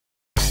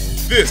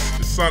This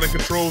is Sonic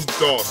Control's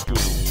DAW School,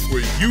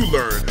 where you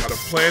learn how to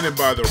plan and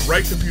buy the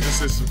right computer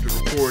system to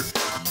record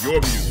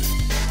your music.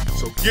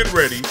 So get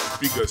ready,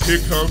 because here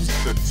comes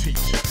the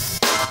teaching.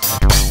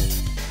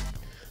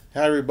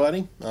 Hi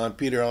everybody, I'm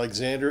Peter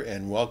Alexander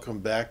and welcome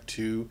back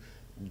to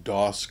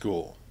DAW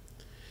School.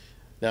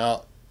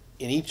 Now,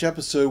 in each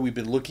episode we've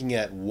been looking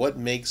at what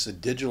makes a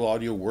digital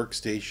audio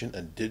workstation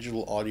a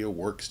digital audio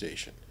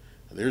workstation.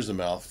 Now, there's a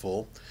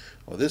mouthful.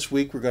 Well, this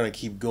week we're going to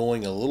keep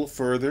going a little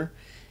further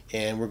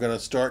and we're going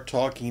to start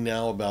talking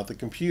now about the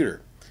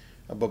computer.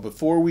 But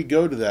before we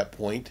go to that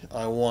point,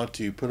 I want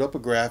to put up a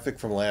graphic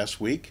from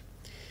last week,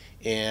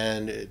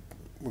 and it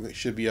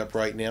should be up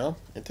right now.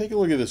 And take a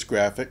look at this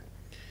graphic,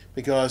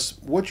 because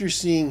what you're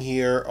seeing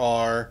here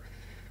are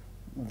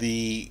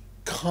the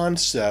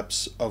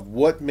concepts of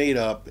what made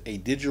up a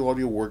digital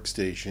audio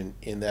workstation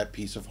in that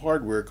piece of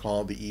hardware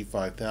called the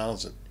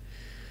E5000.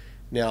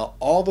 Now,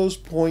 all those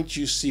points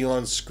you see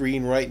on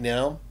screen right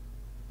now,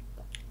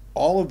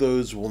 all of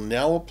those will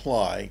now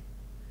apply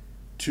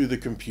to the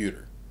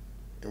computer,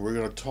 and we're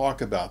going to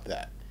talk about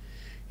that.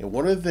 And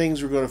one of the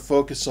things we're going to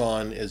focus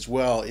on as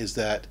well is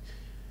that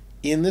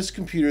in this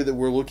computer that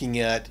we're looking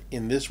at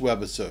in this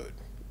webisode,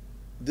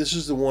 this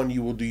is the one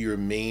you will do your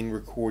main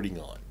recording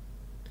on.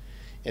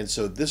 And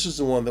so this is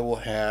the one that will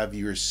have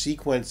your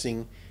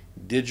sequencing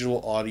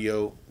digital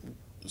audio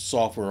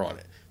software on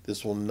it.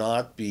 This will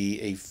not be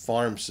a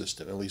farm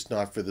system, at least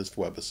not for this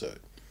webisode.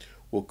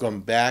 We'll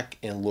come back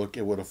and look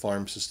at what a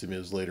farm system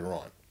is later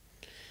on.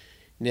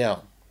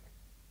 Now,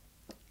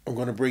 I'm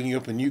going to bring you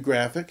up a new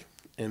graphic,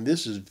 and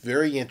this is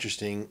very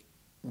interesting,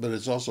 but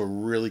it's also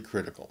really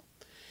critical.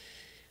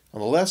 On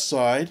the left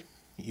side,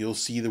 you'll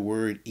see the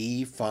word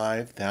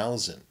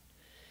E5000,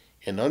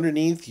 and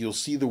underneath you'll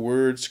see the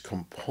words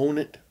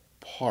component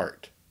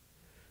part.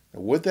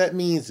 Now, what that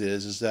means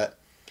is that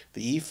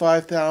the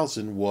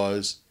E5000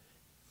 was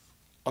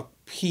a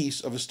piece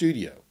of a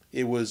studio.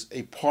 It was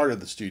a part of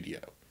the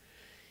studio.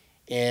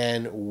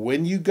 And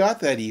when you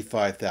got that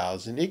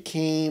E5000, it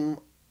came,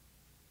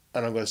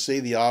 and I'm going to say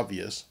the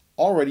obvious,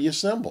 already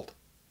assembled.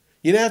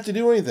 You didn't have to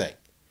do anything.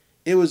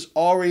 It was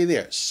already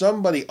there.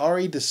 Somebody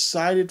already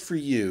decided for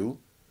you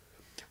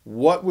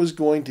what was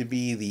going to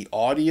be the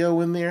audio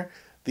in there.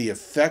 The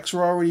effects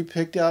were already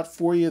picked out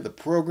for you. The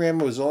program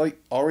was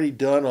already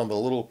done on the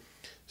little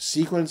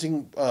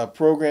sequencing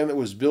program that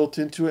was built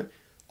into it.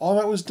 All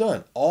that was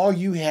done. All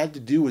you had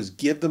to do was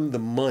give them the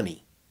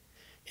money,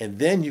 and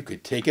then you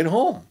could take it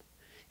home.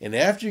 And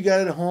after you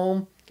got it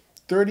home,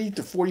 30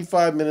 to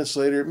 45 minutes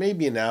later,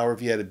 maybe an hour if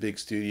you had a big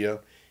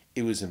studio,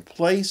 it was in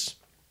place,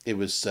 it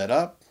was set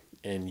up,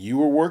 and you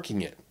were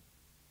working it.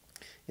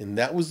 And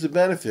that was the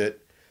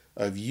benefit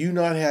of you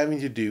not having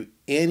to do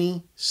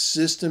any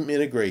system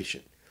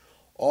integration.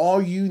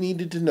 All you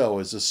needed to know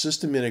as a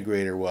system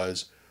integrator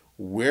was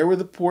where were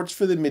the ports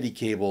for the MIDI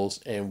cables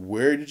and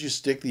where did you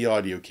stick the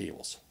audio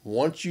cables.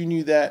 Once you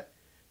knew that,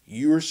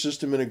 your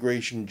system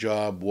integration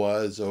job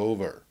was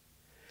over.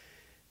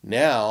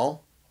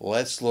 Now,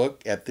 let's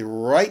look at the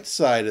right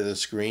side of the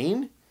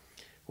screen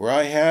where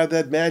I have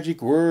that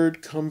magic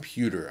word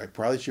computer. I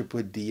probably should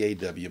put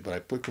DAW, but I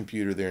put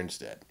computer there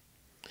instead.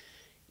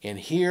 And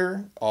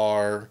here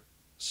are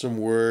some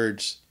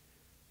words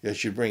that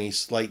should bring a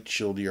slight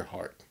chill to your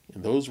heart.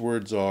 And those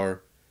words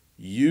are,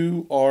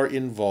 you are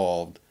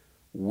involved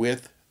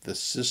with the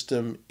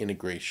system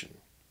integration.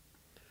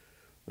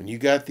 When you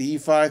got the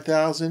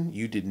E5000,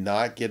 you did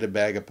not get a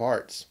bag of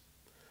parts.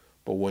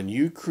 But when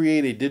you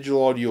create a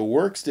digital audio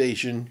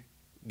workstation,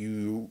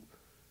 you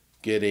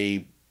get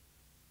a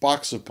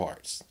box of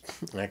parts.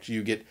 Actually,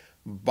 you get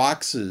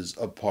boxes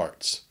of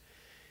parts.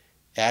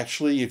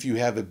 Actually, if you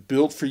have it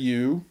built for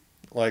you,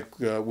 like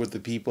with the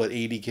people at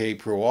ADK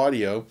Pro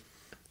Audio,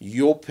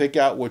 you'll pick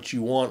out what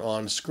you want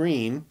on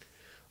screen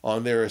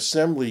on their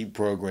assembly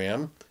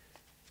program,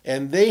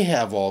 and they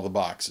have all the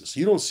boxes.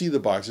 You don't see the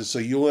boxes, so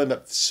you'll end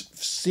up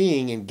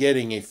seeing and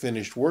getting a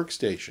finished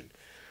workstation.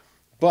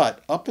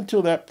 But up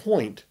until that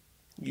point,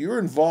 you're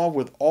involved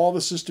with all the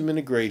system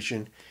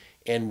integration,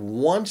 and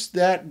once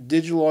that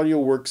digital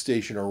audio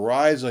workstation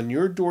arrives on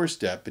your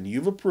doorstep and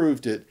you've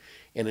approved it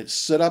and it's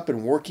set up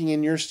and working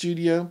in your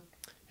studio,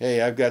 hey,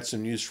 I've got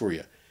some news for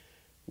you.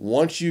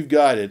 Once you've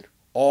got it,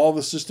 all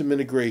the system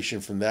integration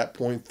from that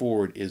point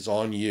forward is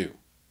on you.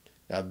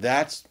 Now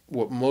that's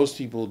what most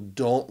people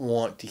don't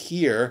want to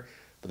hear,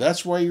 but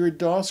that's why you're at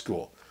DAW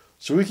School.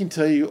 So we can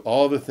tell you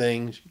all the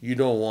things you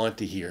don't want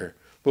to hear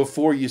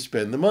before you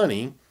spend the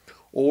money,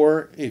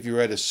 or if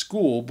you're at a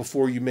school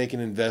before you make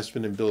an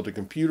investment and build a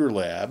computer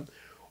lab,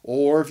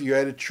 or if you're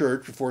at a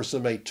church before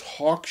somebody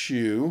talks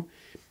you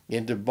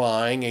into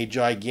buying a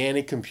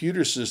gigantic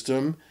computer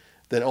system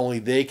that only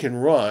they can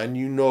run.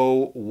 You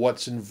know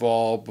what's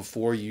involved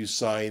before you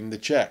sign the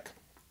check.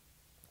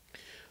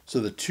 So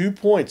the 2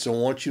 points I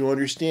want you to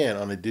understand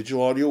on a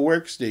digital audio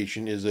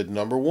workstation is that,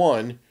 number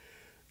one,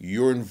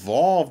 you're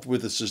involved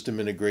with the system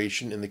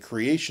integration and the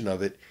creation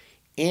of it,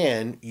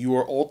 and you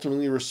are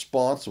ultimately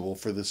responsible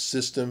for the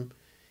system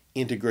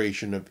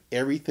integration of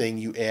everything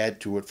you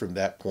add to it from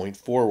that point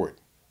forward.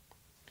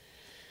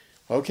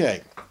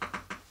 Okay,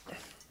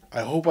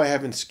 I hope I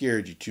haven't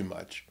scared you too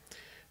much,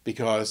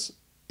 because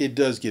it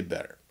does get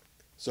better.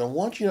 So I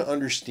want you to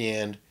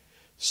understand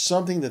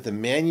something that the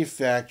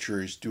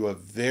manufacturers do a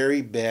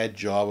very bad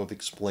job of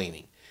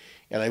explaining.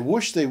 And I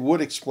wish they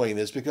would explain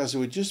this, because it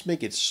would just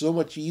make it so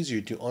much easier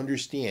to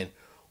understand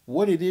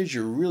what it is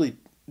you're really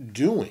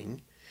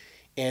doing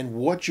and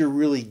what you're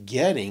really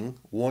getting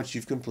once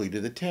you've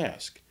completed the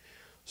task.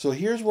 So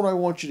here's what I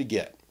want you to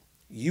get.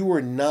 You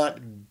are not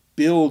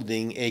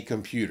building a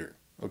computer,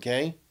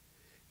 okay?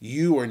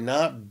 You are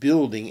not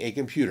building a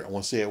computer. I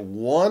want to say it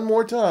one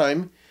more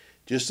time,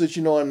 just so that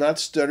you know I'm not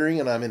stuttering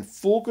and I'm in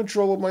full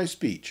control of my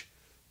speech.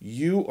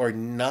 You are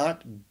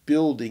not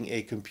building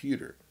a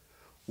computer.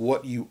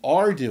 What you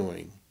are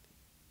doing,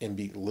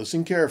 and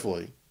listen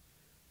carefully.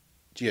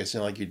 Gee, I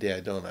sound like your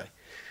dad, don't I?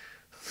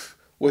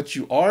 What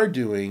you are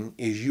doing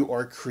is you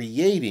are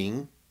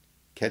creating,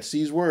 catch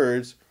these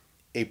words,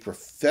 a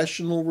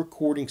professional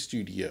recording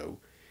studio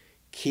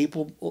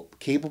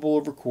capable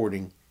of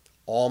recording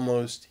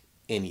almost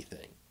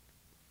anything.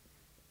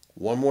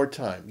 One more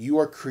time. You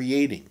are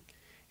creating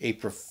a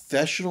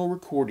professional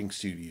recording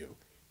studio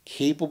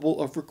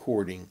capable of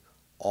recording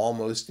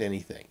almost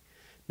anything.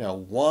 Now,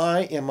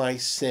 why am I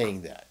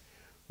saying that?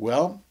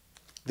 Well,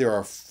 there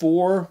are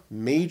 4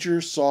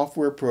 major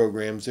software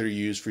programs that are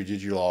used for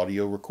digital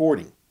audio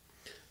recording.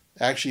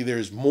 Actually,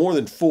 there's more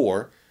than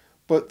 4,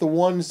 but the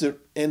ones that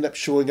end up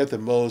showing up the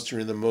most or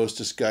in the most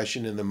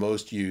discussion and the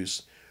most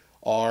use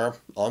are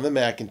on the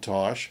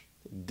Macintosh,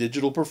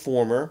 Digital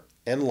Performer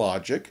and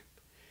Logic,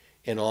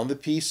 and on the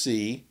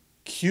PC,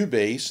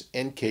 Cubase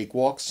and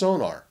Cakewalk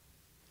Sonar.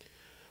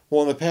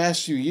 Well, in the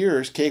past few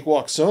years,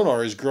 Cakewalk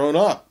Sonar has grown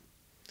up.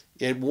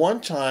 At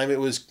one time, it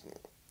was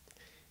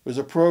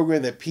a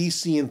program that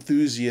PC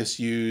enthusiasts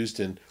used,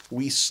 and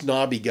we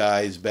snobby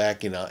guys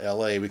back in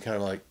LA, we kind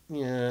of like,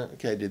 yeah,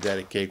 okay, I did that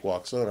at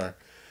Cakewalk Sonar.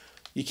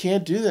 You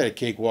can't do that at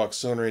Cakewalk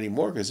Sonar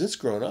anymore because it's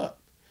grown up.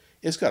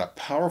 It's got a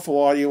powerful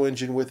audio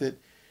engine with it.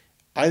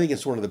 I think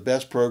it's one of the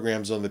best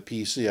programs on the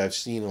PC I've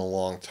seen in a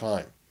long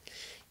time.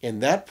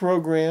 And that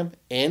program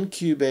and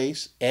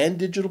Cubase and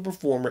Digital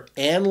Performer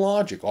and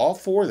Logic, all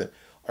 4 of them,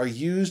 are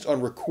used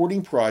on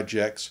recording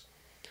projects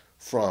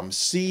from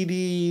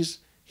CDs,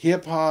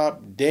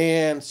 hip-hop,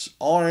 dance,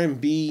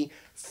 R&B,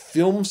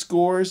 film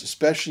scores,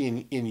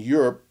 especially in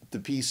Europe. The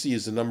PC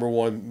is the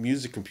 #1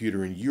 music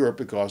computer in Europe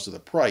because of the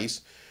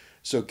price.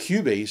 So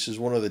Cubase is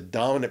one of the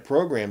dominant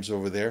programs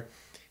over there.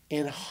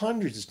 And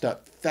hundreds, if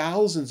not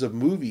thousands, of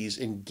movies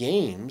and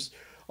games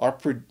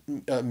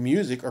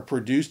music are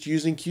produced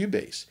using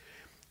Cubase.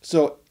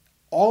 So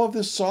all of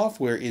this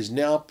software is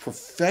now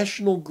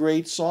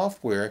professional-grade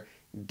software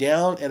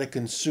down at a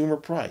consumer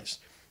price.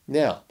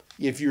 Now,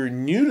 if you're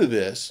new to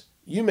this,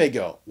 you may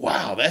go,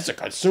 wow, that's a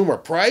consumer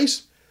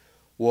price?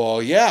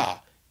 Well, yeah,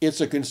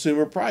 it's a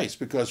consumer price,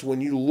 because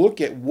when you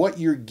look at what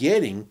you're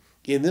getting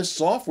in this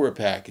software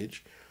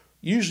package,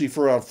 usually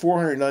for around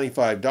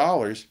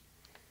 $495,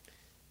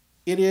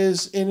 it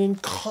is an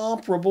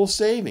incomparable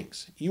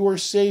savings. You are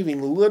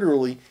saving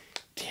literally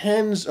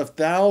tens of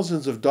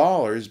thousands of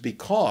dollars,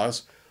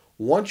 because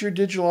once your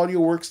digital audio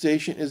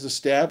workstation is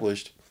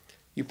established,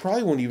 you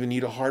probably won't even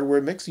need a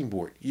hardware mixing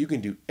board. You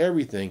can do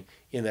everything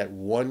in that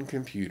one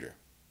computer.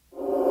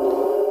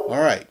 All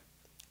right,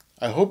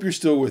 I hope you're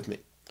still with me.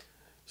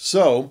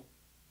 So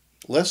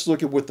let's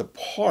look at what the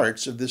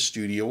parts of this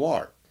studio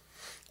are.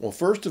 Well,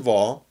 first of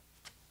all,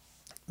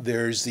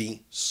 there's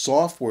the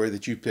software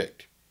that you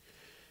picked.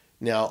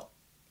 Now,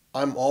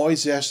 I'm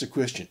always asked the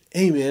question,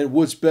 hey man,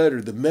 what's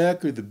better, the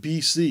Mac or the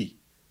PC?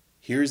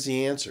 Here's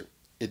the answer.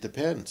 It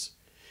depends.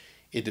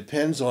 It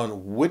depends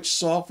on which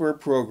software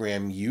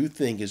program you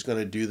think is going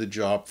to do the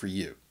job for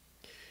you.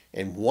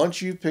 And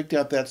once you've picked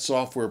out that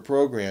software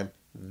program,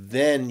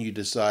 then you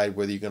decide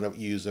whether you're going to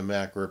use a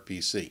Mac or a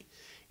PC.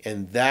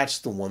 And that's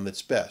the one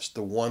that's best,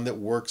 the one that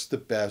works the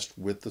best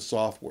with the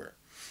software.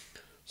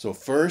 So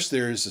first,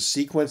 there's a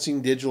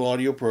sequencing digital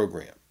audio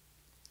program.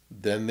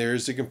 Then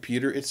there's the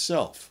computer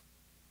itself.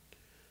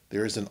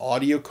 There's an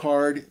audio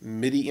card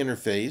MIDI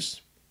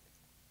interface.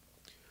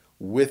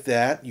 With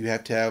that, you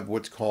have to have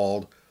what's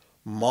called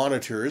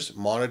monitors.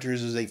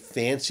 Monitors is a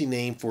fancy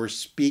name for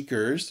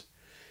speakers.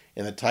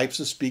 And the types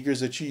of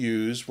speakers that you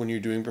use when you're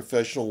doing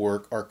professional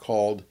work are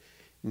called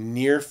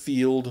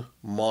near-field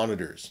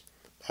monitors.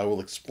 I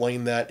will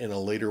explain that in a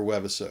later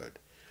webisode.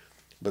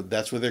 But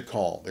that's what they're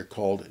called. They're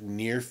called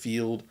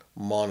near-field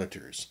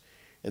monitors.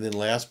 And then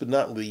last but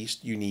not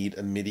least, you need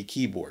a MIDI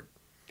keyboard.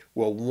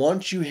 Well,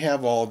 once you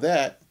have all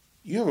that,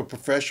 you have a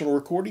professional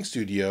recording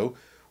studio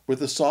with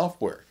the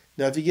software.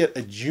 Now, if you get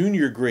a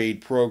junior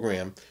grade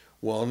program,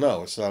 well,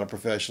 no, it's not a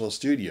professional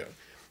studio.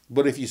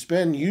 But if you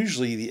spend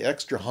usually the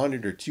extra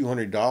 $100 or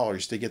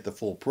 $200 to get the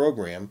full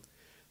program,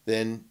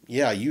 then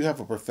yeah, you have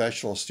a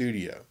professional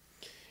studio.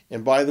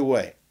 And by the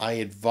way, I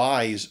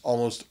advise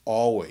almost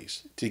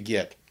always to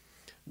get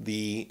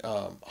the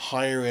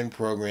higher end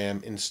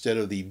program instead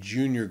of the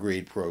junior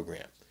grade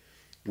program.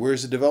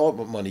 Where's the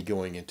development money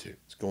going into?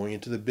 It's going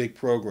into the big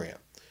program.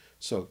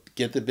 So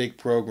get the big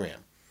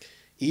program.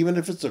 Even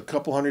if it's a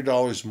couple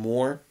 $100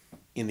 more,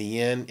 in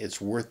the end, it's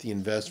worth the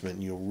investment,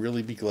 and you'll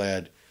really be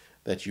glad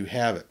that you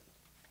have it.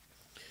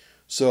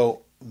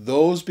 So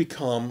those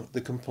become the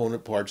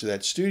component parts of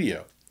that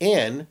studio.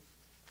 And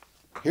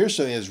here's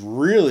something that's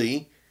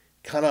really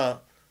kind of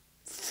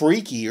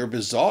freaky or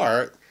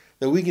bizarre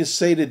that we can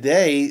say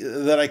today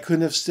that I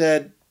couldn't have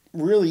said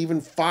really even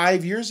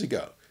 5 years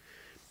ago.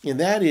 And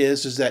that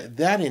is that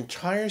that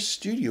entire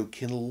studio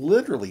can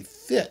literally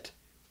fit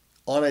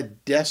on a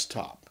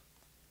desktop.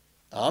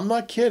 I'm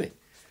not kidding.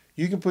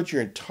 You can put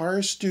your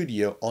entire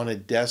studio on a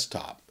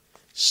desktop,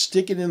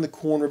 stick it in the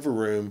corner of a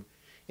room,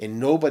 and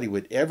nobody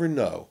would ever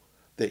know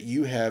that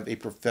you have a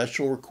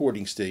professional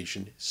recording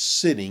station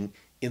sitting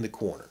in the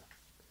corner.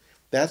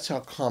 That's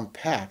how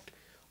compact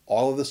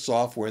all of the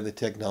software and the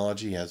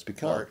technology has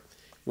become.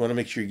 You want to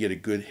make sure you get a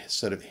good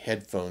set of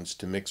headphones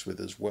to mix with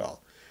as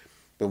well.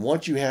 But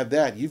once you have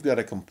that, you've got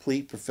a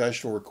complete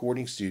professional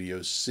recording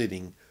studio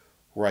sitting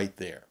right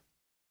there.